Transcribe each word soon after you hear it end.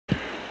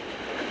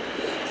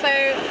So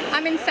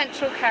I'm in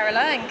central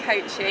Kerala in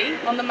Kochi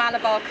on the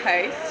Malabar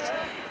coast,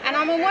 and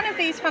I'm on one of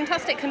these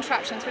fantastic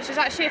contraptions which is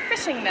actually a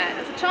fishing net.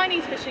 It's a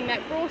Chinese fishing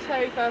net brought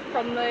over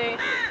from the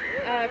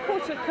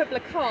court of Kublai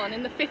Khan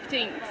in the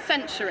 15th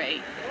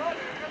century.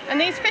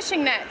 And these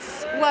fishing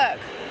nets work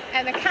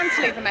in a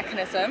cantilever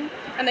mechanism,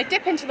 and they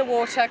dip into the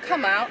water,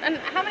 come out, and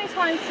how many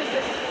times does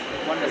this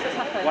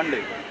happen? One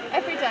day.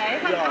 Every day?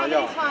 How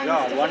many times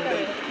does one it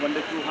day, go? one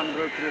day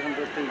 200,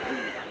 300 things.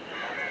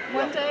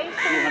 One day?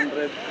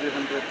 200,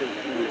 300 things.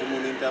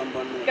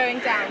 Going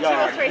down,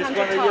 200 or 300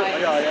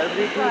 times? Yeah,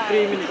 every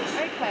 2-3 minutes.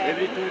 Okay.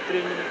 Every 2-3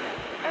 minutes.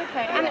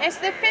 Okay, and are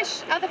the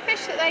fish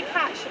that they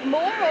catch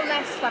more or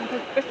less than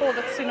before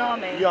the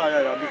tsunami?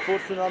 Yeah. Before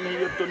tsunami,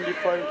 you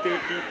 25,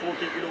 30,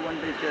 40 kilo one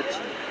day catch.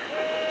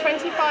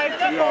 25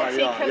 to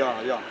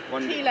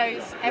 40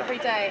 kilos every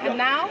day, and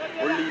now?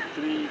 Only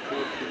 3-4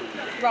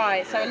 kilos.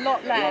 Right, so a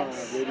lot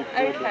less.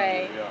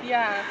 Okay,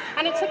 yeah.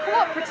 And it's a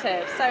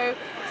cooperative, so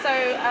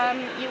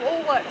you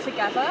all work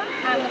together,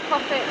 and the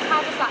profits,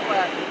 how does that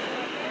work?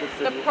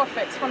 The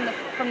profits from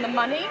the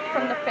money,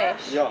 from the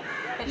fish? Yeah.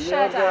 It's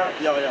shared out?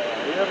 Yeah.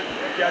 We are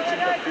catching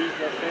the fish,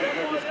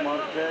 sold this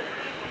market,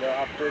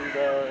 after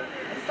the...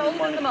 Sold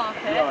in the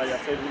market? Yeah,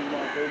 sold in the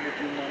market,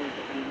 making money,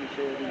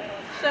 sharing.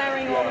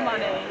 Sharing all the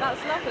money, that's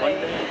lovely.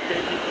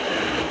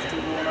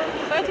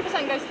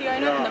 30% goes to the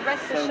owner and the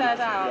rest is shared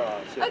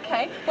out.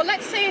 Okay, well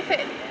let's see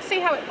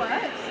how it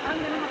works. I'm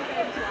going to have a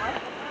go as well.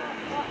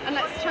 And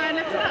let's try and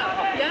lift it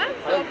up, yeah?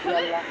 So I'll pull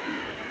it.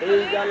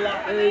 It's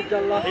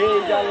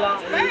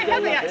very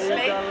heavy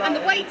actually, and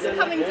the weights are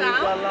coming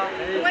down.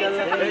 The weights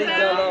are coming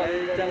down.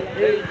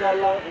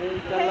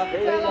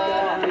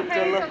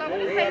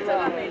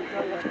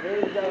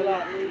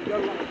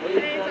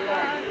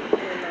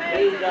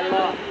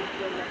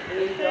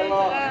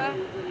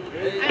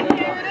 And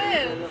here it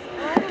is,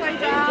 all the way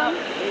down.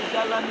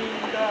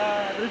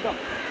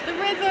 The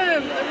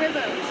rhythm.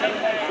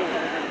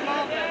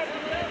 Marvellous.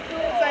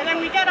 So then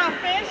we get our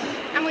fish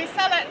and we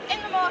sell it in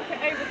the market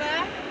over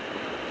there,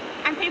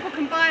 and people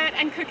can buy it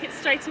and cook it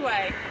straight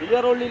away.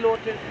 Here only low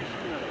tide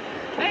fishing.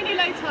 Only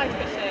low tide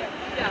fishing,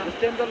 yeah. This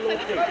time the low so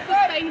this is a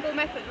sustainable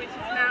method which is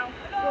now